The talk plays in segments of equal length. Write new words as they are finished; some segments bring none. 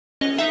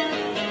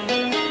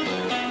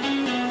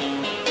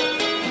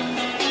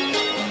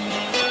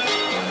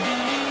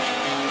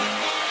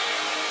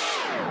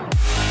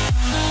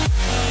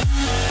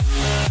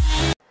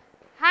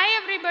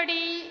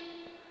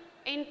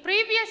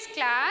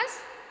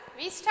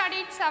We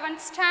studied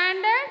 7th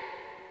standard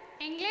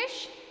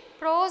English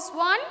Prose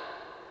 1.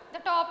 The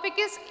topic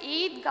is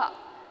Eidgah.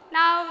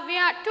 Now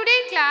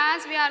today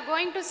class we are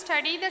going to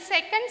study the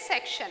second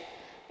section.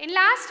 In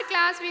last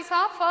class we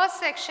saw first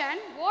section.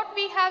 What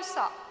we have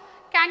saw?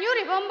 Can you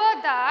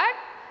remember that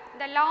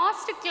the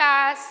last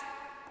class?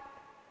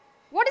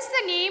 What is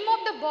the name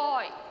of the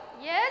boy?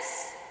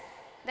 Yes,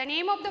 the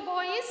name of the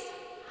boy is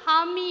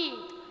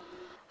Hamid.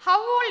 How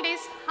old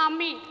is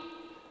Hamid?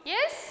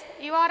 Yes,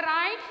 you are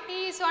right.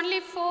 He is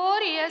only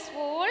 4 years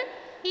old.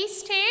 He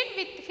stayed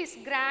with his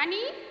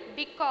granny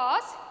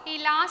because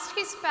he lost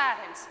his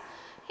parents.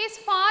 His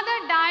father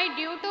died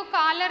due to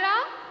cholera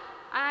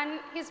and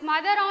his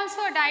mother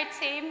also died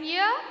same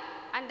year,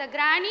 and the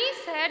granny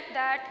said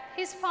that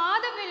his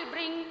father will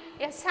bring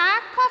a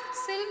sack of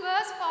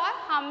silvers for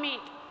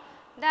Hamid.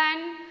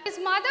 Then his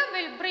mother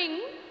will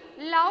bring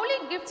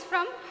lovely gifts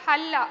from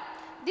Allah.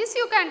 This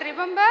you can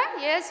remember.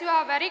 Yes, you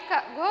are very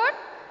good.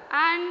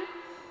 And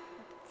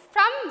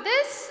from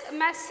this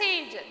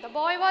message, the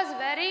boy was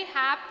very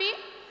happy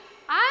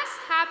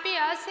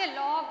as a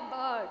log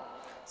bird.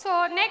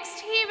 So next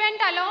he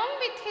went along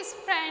with his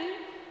friend.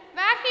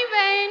 Where he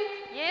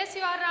went? Yes,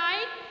 you are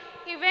right.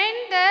 He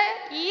went the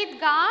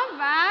Eidgah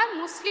where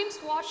Muslims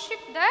worship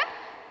the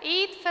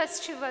Eid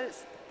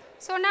festivals.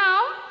 So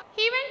now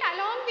he went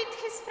along with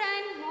his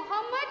friend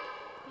Muhammad,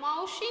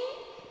 Maushin,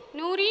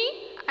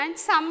 Nuri and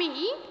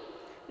Sami.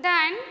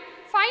 Then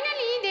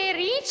finally they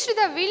reached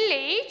the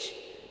village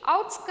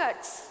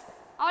outskirts.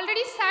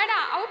 Already said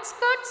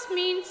outskirts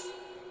means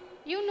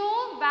you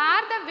know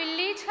where the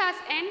village has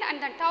ended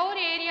and the town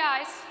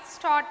area is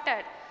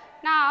started.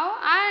 Now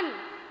and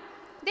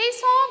they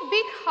saw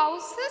big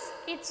houses.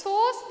 It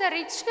shows the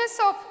richness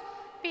of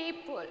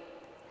people.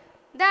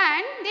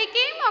 Then they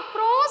came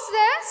across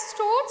the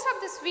stores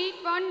of the sweet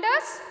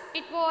wonders.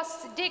 It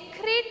was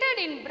decorated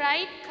in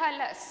bright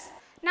colors.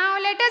 Now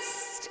let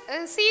us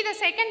see the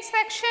second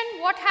section.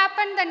 What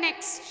happened the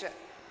next?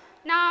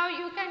 Now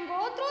you can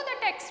go through the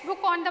textbook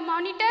on the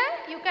monitor.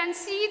 You can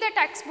see the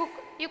textbook.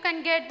 You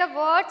can get the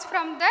words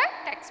from the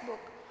textbook.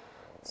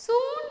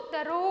 Soon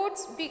the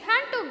roads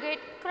began to get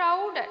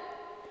crowded.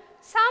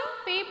 Some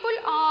people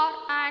are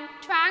and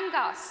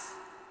twangas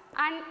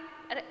and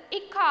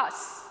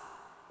ikas.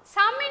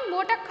 Some in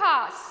motor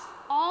cars,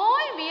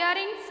 all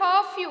wearing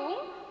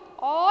perfume,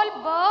 all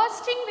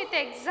bursting with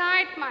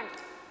excitement.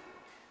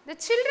 The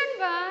children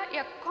were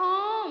a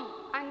calm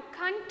and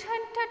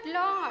contented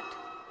lot.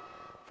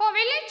 For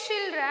village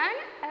children,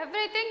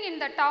 everything in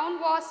the town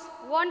was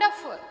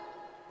wonderful.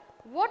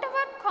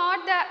 Whatever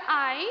caught their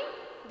eye,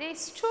 they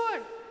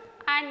stood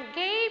and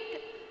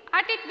gazed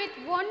at it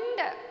with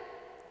wonder.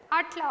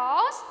 At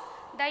last,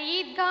 the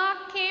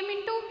Eidgah came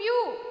into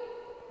view.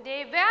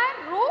 They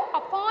were row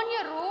upon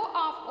a row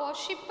of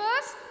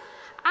worshippers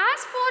as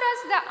far as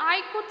the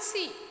eye could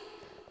see.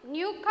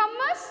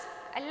 Newcomers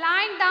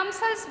aligned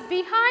themselves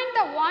behind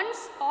the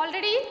ones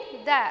already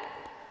there.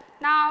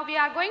 Now we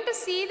are going to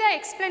see the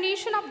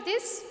explanation of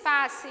this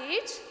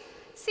passage.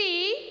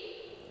 See,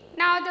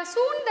 now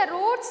soon the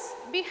roads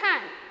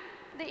began.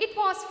 It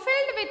was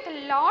filled with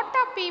a lot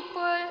of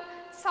people.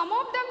 Some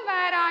of them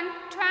were on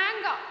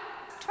twanga.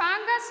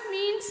 Twangas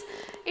means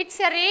it's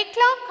a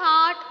rekla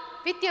cart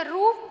with a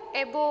roof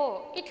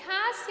above. It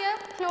has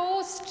a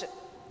closed,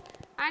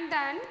 and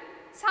then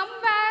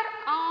somewhere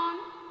on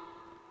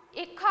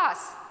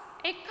ekas.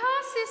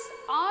 Ekas is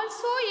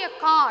also a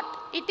cart.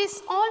 It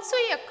is also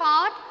a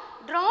cart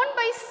drawn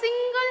by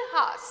single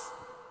horse.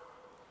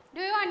 Do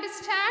you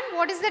understand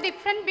what is the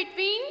difference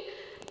between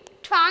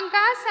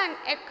twangas and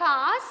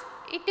ekas?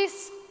 It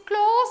is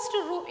closed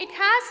roof. It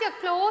has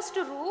a closed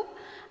roof,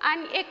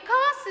 and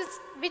ekas is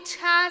which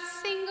has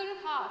single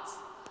horse.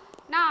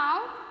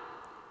 Now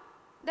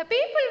the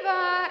people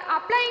were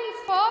applying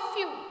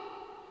perfume.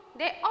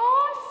 They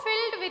all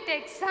filled with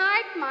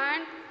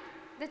excitement.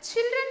 The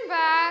children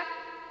were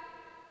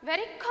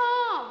very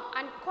calm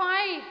and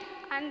quiet,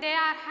 and they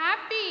are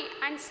happy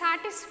and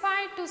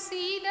satisfied to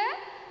see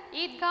the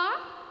Eidgah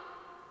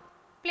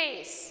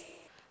place.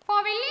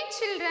 For village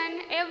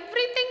children,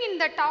 everything in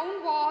the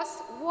town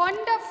was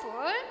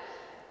wonderful.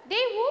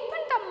 They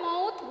opened the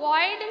mouth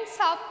wide in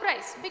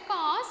surprise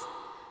because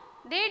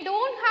they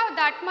don't have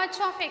that much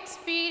of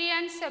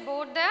experience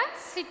about the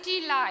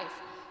city life.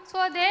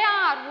 So they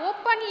are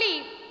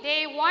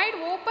they wide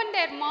open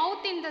their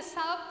mouth in the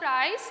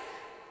surprise,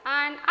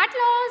 and at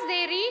last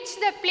they reach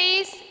the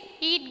place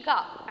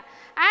Eidgah.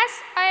 As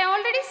I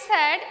already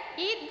said,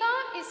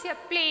 Eidgah is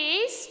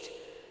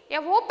a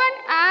open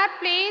air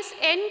place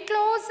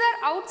enclosure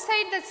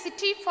outside the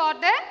city for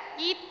the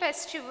Eid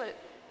festival.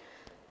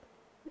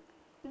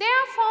 They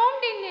are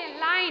formed in a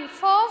line,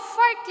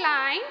 perfect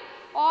line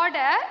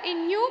order.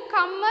 In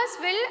newcomers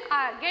will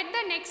get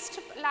the next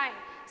line.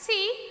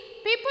 See,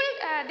 people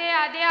they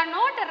are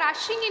not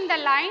rushing in the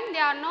line. They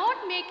are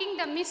not making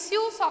the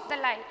misuse of the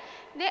line.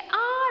 They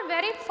are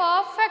very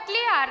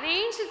perfectly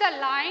arranged the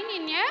line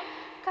in a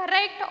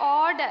correct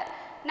order.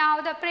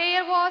 Now the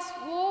prayer was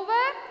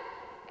over.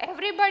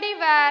 Everybody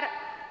were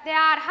they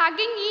are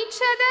hugging each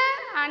other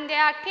and they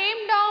are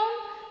came down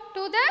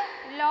to the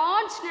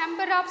large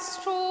number of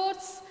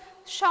stores,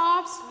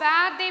 shops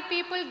where the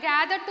people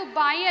gather to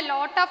buy a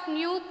lot of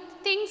new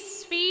things,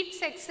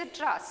 sweets,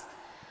 etc.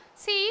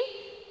 See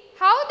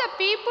how the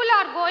people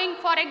are going.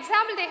 For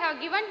example, they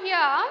have given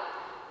here,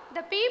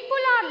 the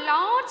people are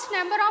large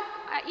number of,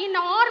 in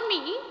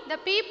army, the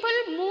people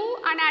move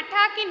and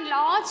attack in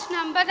large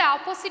number the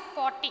opposite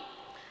party.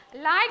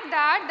 Like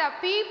that, the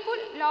people,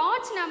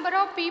 large number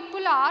of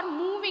people are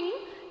moving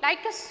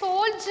like a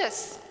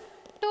soldiers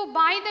to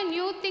buy the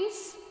new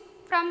things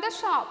from the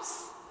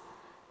shops.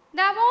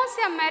 There was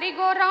a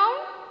merry-go-round.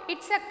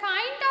 It's a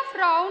kind of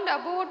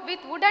roundabout with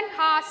wooden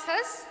horse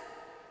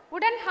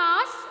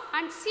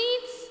and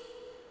seats.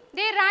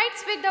 They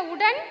rides with the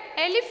wooden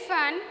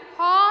elephant,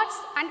 horse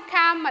and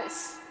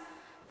camels.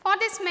 For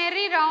this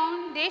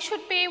merry-round, they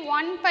should pay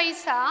 1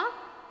 paisa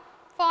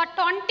for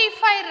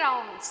 25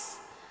 rounds.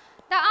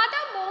 The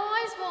other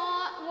boys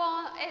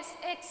were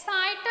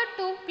excited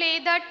to play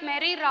that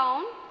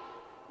merry-round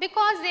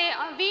because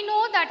we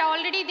know that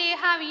already they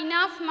have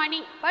enough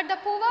money. But the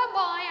poor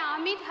boy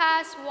Amit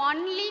has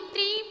only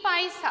 3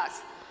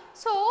 paisas.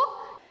 So,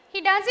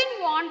 he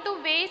doesn't want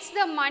to waste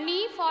the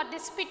money for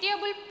this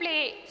pitiable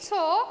play.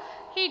 So,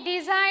 he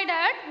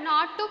decided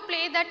not to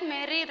play that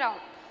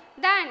merry-round.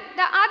 Then,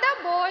 the other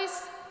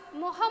boys,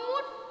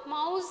 Muhammad,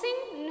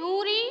 Mausin,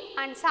 Noori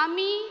and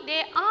Sami,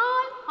 they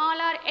all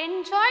are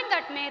enjoyed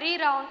that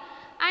merry-round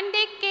and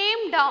they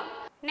came down.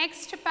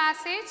 Next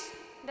passage,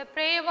 the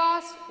prayer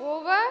was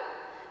over,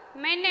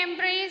 men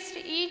embraced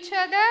each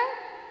other,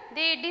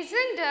 they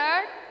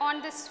descended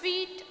on the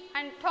sweet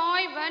and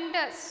toy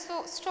vendors'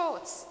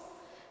 stores.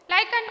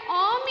 Like an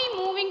army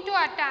moving to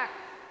attack,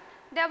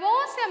 there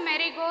was a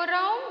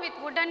merry-go-round with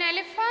wooden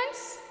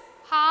elephants,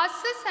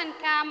 horses and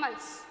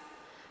camels.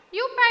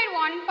 You paid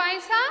 1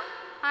 paisa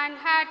and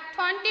had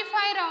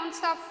 25 rounds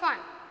of fun.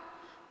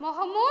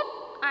 Muhammad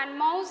and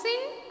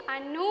Mausin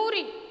and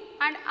Noori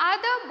and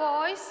other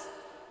boys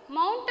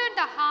mounted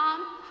the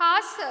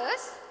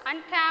horses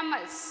and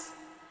camels.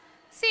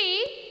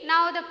 See,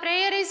 now the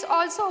prayer is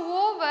also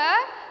over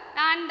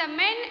and the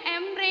men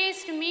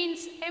embraced,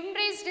 means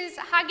embraced is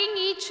hugging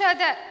each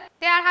other.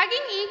 They are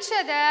hugging each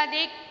other.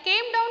 They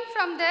came down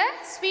from the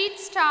sweet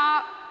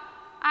stop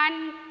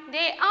and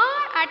they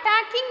are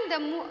attacking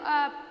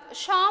the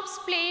shops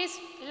place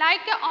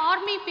like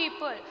army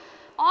people.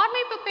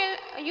 Army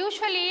people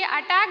usually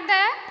attack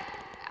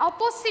the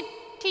opposite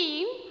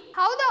team.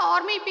 How the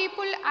army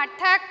people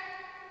attack,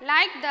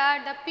 like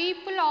that the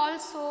people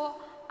also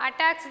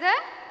attacks the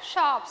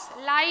shops.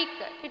 Like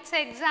it's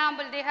an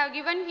example they have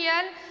given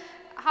here,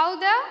 how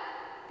the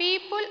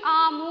people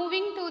are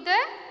moving to the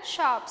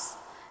shops.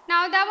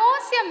 Now there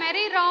was a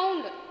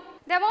merry-round.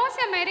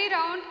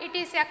 It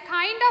is a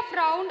kind of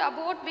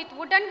roundabout with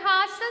wooden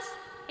horses,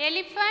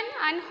 elephant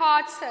and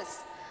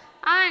horses.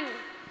 And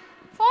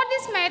for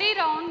this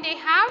merry-round, they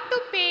have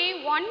to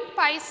pay 1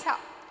 paisa.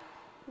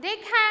 They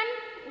can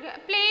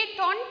play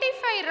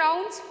 25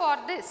 rounds for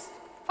this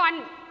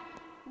fun.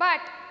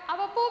 But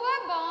our poor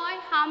boy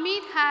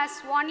Hamid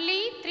has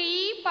only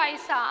 3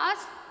 paisas.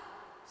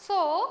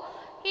 So,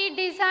 he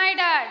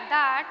decided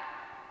that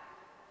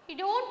he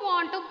don't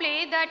want to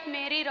play that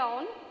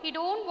merry-round. He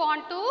don't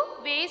want to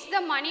waste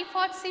the money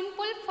for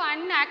simple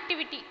fun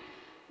activity.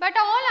 But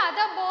all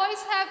other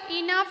boys have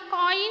enough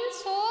coins,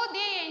 so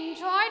they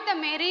enjoyed the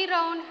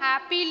merry-round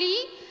happily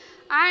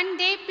and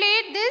they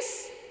played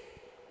this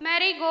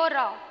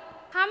merry-go-round.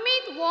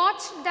 Hamid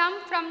watched them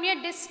from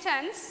a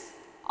distance.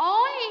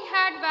 All he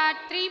had were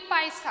 3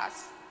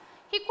 paisas.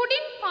 He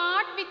couldn't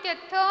part with a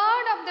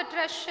third of the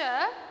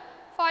treasure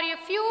for a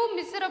few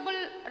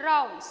miserable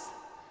rounds.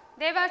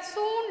 They were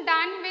soon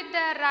done with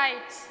their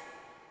rides.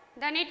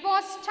 Then it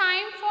was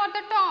time for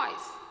the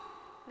toys.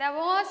 There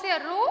was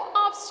a row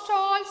of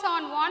stalls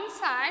on one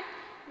side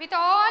with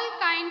all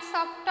kinds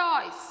of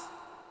toys.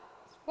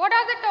 What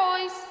are the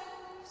toys?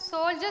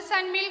 Soldiers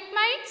and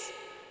milkmaids,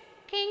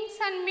 kings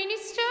and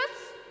ministers,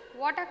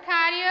 water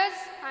carriers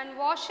and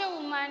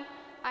washerwomen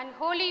and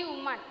holy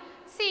women.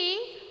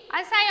 See,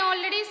 as I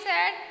already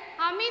said,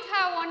 Hamid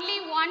have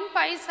only 1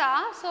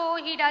 paisa, so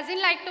he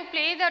doesn't like to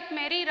play that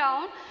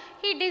merry-round.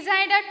 He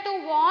decided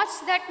to watch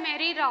that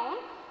merry-round,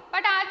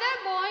 but other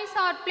boys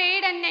are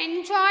played and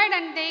enjoyed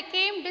and they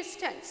came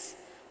distance.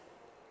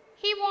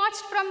 He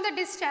watched from the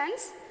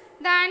distance.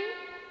 Then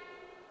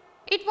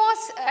it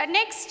was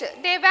next,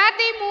 they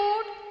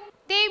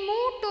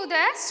moved to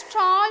the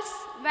stalls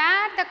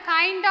where the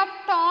kind of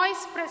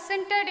toys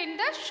presented in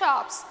the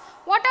shops.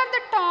 What are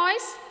the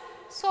toys?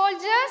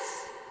 Soldiers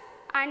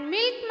and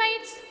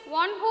milkmaids,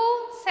 one who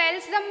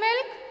sells the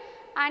milk,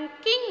 and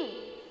king,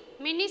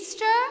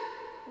 minister,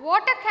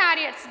 water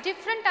carriers,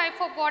 different type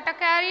of water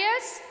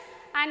carriers,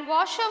 and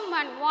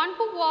washerman, one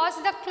who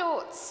washes the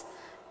clothes,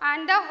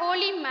 and the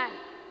holy man,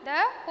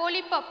 the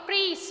holy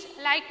priest,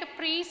 like a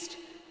priest,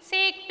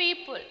 sick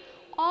people.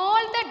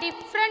 All the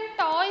different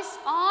toys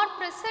are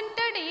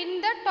presented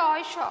in the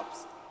toy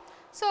shops.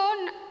 So,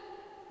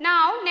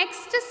 now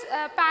next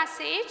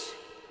passage,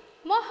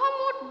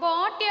 Mahmud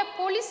bought a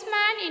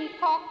policeman in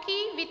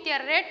khaki with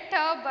a red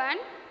turban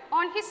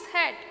on his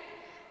head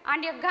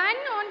and a gun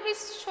on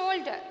his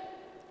shoulder.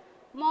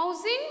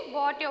 Mohsin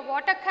bought a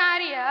water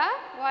carrier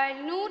while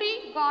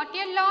Noori got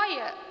a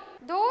lawyer.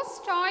 Those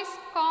toys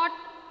cost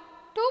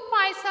 2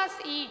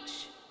 paisas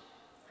each.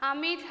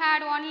 Hamid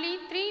had only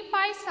 3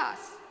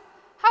 paisas.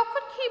 How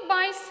could he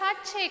buy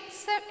such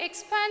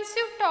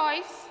expensive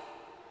toys?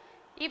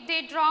 If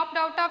they dropped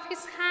out of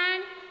his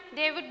hand,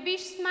 they would be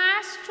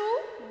smashed to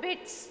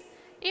bits.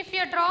 If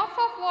a drop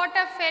of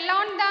water fell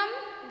on them,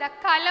 the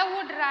color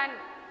would run.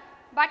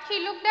 But he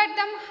looked at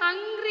them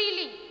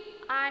hungrily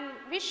and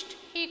wished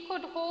he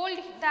could hold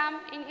them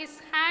in his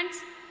hands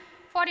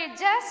for a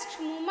just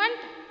moment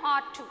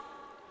or two.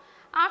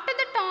 After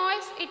the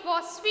toys, it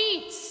was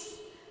sweets.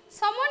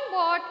 Someone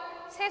bought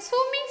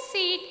sesame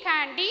seed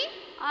candy,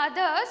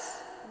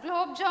 others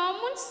globe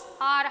jamuns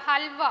or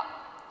halwa.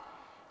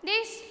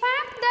 They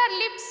smacked their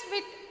lips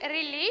with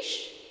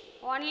relish.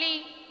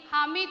 Only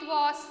Hamid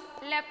was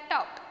left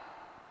out.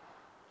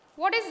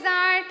 What is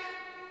that?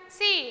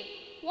 See,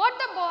 what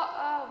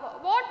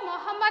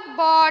Muhammad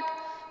bought?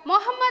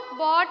 Muhammad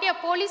bought a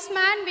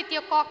policeman with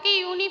a khaki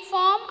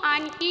uniform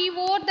and he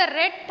wore the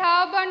red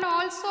turban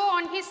also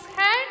on his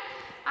head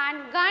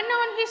and gun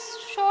on his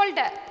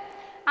shoulder.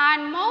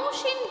 And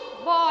Mohsin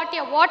bought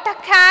a water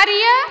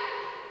carrier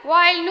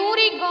while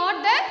Noori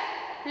got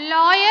the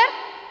lawyer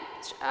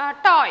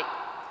toy.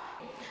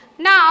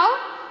 Now,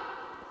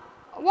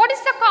 what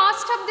is the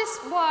cost of this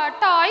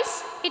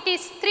toys? It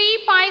is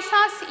 3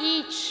 paisas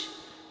each.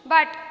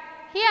 But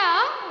here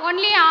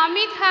only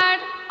Hamid had,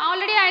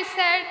 already I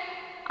said,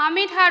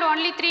 Hamid had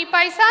only 3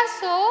 paisas,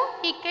 so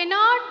he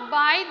cannot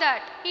buy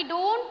that. He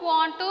don't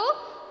want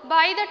to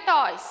buy the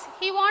toys.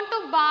 He want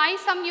to buy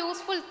some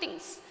useful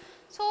things.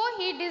 So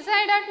he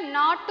decided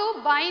not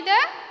to buy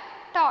the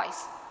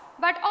toys.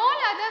 But all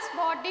others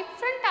bought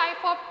different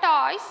type of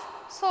toys.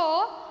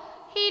 So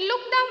he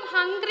looked them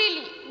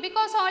hungrily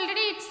because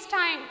already it's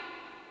time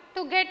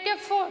to get a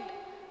food.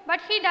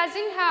 But he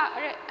doesn't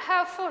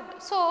have food.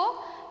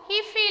 So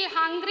he feel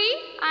hungry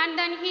and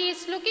then he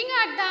is looking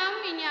at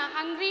them in a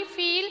hungry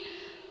feel.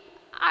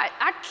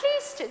 At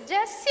least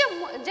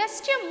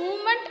just a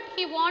moment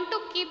he want to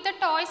keep the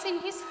toys in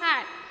his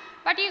hand.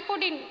 But he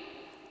couldn't.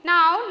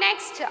 Now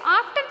next,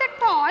 after the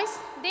toys,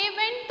 they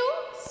went to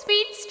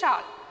sweet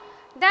stall.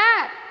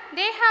 There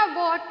they have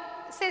bought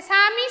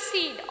sesame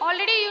seed.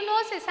 Already you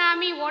know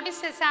sesame. What is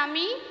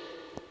sesame?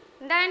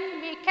 Then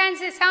we can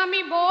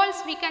sesame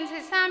balls, we can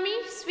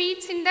sesame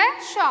sweets in the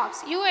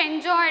shops. You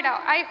enjoyed,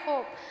 I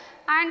hope.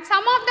 And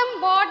some of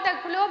them bought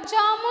the globe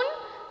jamun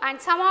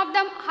and some of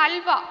them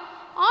halwa.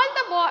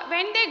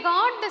 When they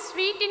got the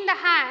sweet in the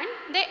hand,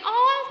 they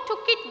all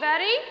took it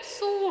very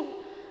soon.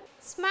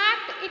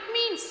 Smacked, it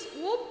means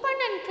open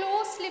and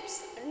close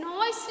lips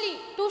noisily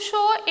to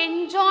show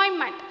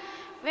enjoyment.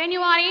 When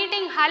you are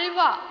eating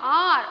halwa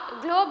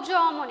or globe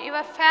jamun,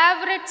 your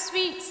favorite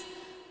sweets,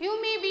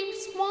 you may be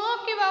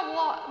smoke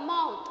your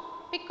mouth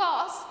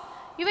because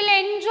you will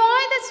enjoy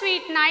the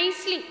sweet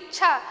nicely.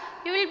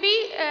 You will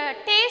be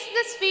taste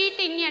the sweet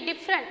in a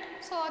different.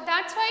 So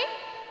that's why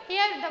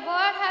here the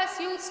word has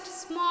used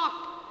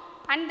smoked.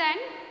 And then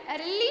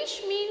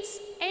relish means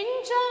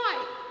enjoy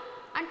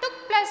and took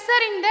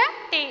pleasure in the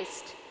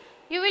taste.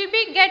 You will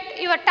be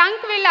your tongue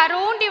will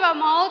around your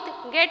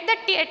mouth get the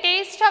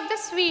taste of the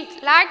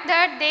sweet, like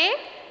that they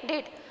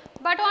did.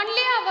 But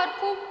only our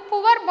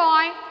poor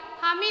boy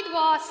Hamid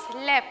was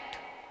left.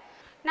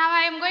 Now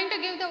I am going to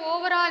give the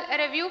overall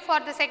review for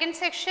the second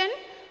section.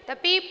 The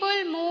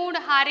people moved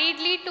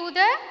hurriedly to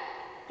the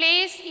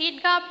place,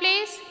 Eidgah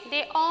place.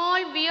 They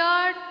all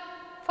wear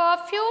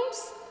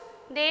perfumes.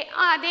 They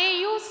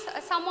use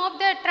some of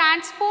the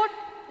transport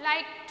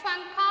like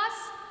trunk cars,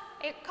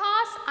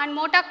 cars and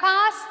motor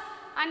cars,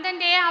 and then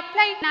they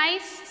applied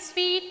nice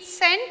sweet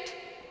scent,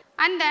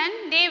 and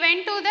then they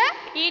went to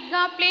the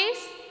Eidgah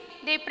place.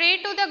 They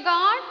prayed to the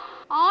God.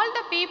 All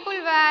the people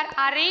were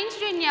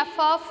arranged in a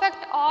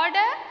perfect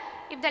order.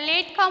 If the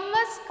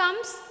latecomers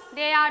comes,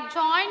 they are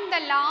joined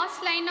the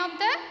last line of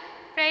the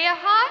prayer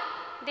hall.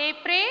 They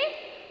prayed.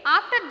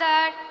 After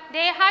that,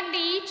 they hugged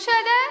each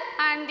other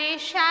and they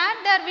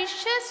shared their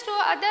wishes to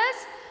others.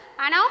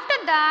 And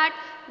after that,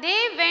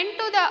 they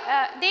went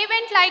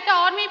like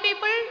army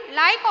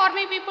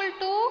people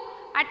to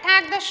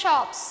attack the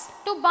shops,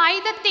 to buy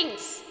the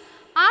things.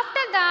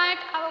 After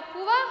that, our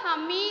poor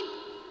Hamid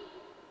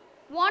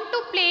want to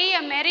play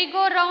a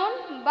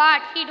merry-go-round,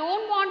 but he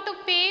don't want to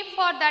pay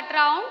for that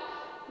round.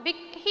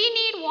 He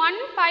need 1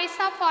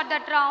 paisa for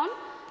that round,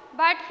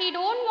 but he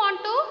don't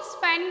want to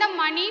spend the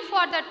money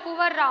for that poor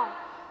round.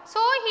 So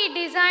he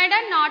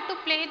decided not to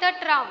play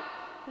that round.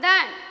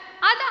 Then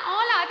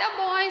all other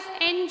boys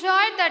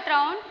enjoyed that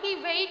round. He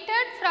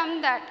waited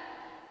from that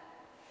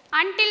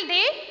until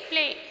they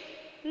played.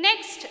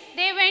 Next,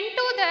 they went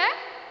to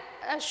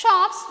the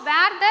shops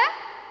where the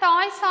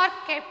toys are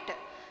kept.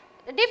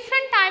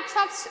 Different types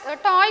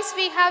of toys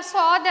we have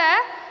saw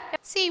there.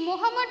 See,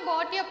 Muhammad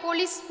bought a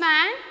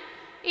policeman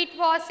It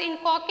was in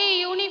khaki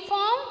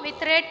uniform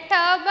with red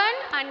turban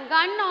and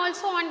gun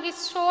also on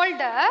his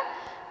shoulder,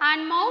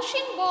 and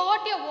Maushin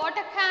bought a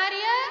water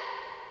carrier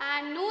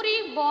and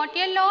Nuri bought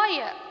a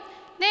lawyer.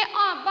 They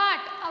are,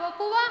 but our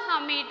poor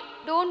Hamid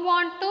don't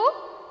want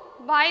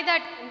to buy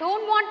that.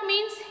 Don't want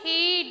means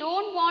he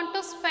don't want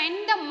to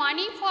spend the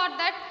money for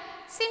that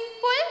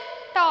simple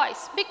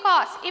toys,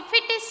 because if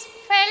it is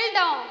fell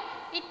down,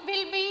 it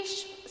will be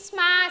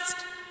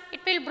smashed, it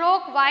will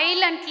broke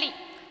violently.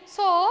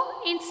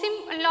 So in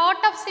lot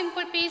of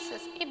simple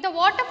pieces, if the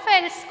water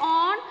falls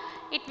on,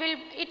 it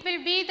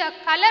will be, the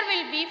color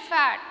will be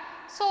fad.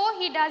 So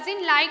he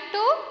doesn't like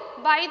to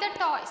buy the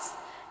toys.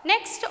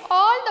 Next,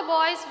 all the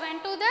boys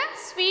went to the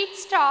sweet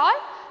stall.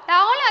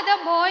 All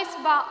other boys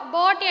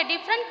bought a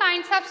different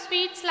kinds of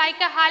sweets like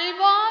a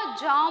halwa,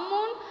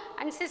 jamun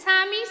and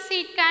sesame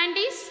seed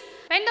candies.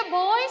 When the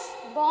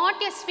boys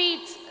bought a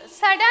sweets,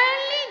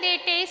 suddenly they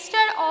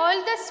tasted all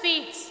the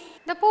sweets.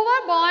 The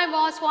poor boy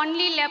was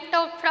only left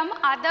out from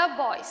other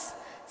boys.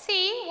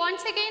 See,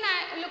 once again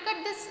look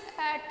at this.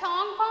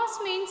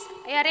 Tongkos means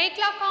a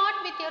rekla cart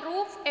with a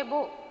roof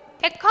above.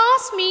 A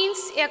cart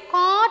means a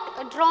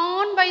cart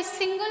drawn by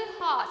single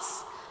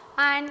horse,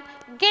 and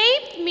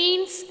gape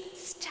means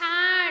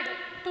stared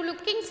to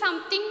looking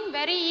something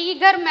very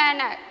eager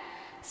manner.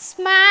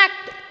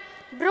 Smacked,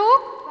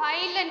 broke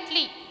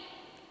violently.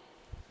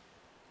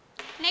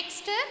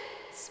 Next,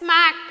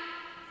 smacked.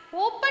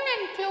 Open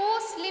and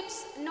close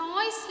lips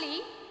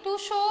noisily to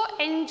show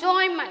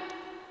enjoyment.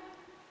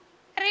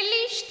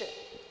 Relished,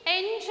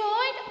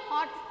 enjoyed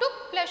or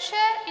took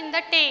pleasure in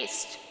the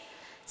taste.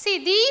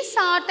 See, these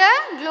are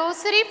the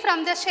glossary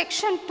from the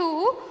section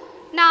 2.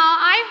 Now,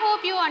 I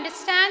hope you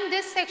understand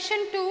this section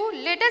 2.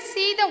 Let us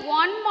see the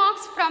 1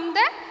 marks from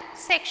the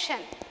section.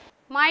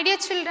 My dear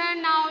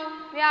children, now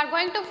we are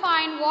going to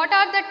find what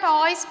are the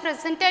toys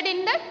presented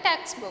in the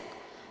textbook.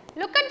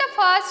 Look at the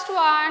first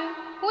one.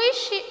 Who is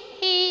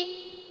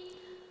he?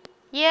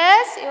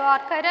 Yes, you are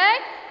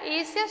correct. He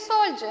is a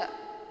soldier.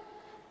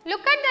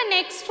 Look at the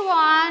next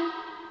one.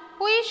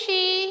 Who is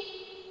she?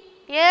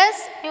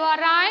 Yes, you are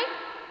right.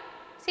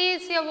 She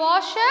is a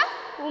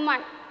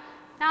washerwoman.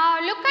 Now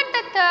look at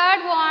the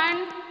third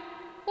one.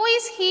 Who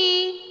is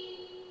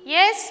he?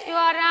 Yes, you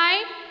are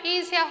right. He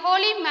is a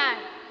holy man.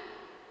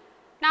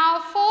 Now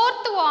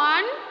fourth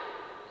one.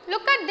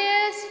 Look at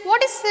this.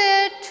 What is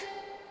it?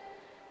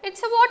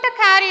 It's a water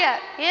carrier.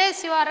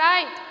 Yes, you are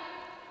right.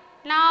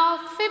 Now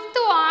fifth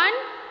one.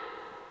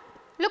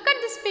 Look at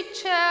this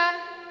picture.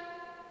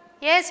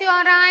 Yes, you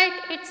are right.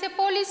 It's a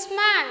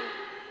policeman.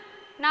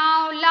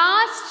 Now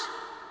last.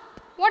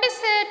 What is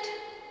it?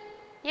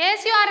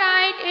 Yes, you are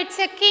right. It's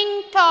a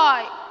king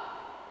toy.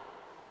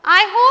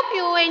 I hope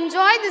you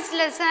enjoy this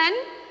lesson.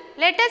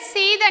 Let us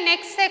see the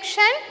next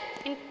section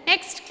in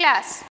next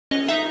class.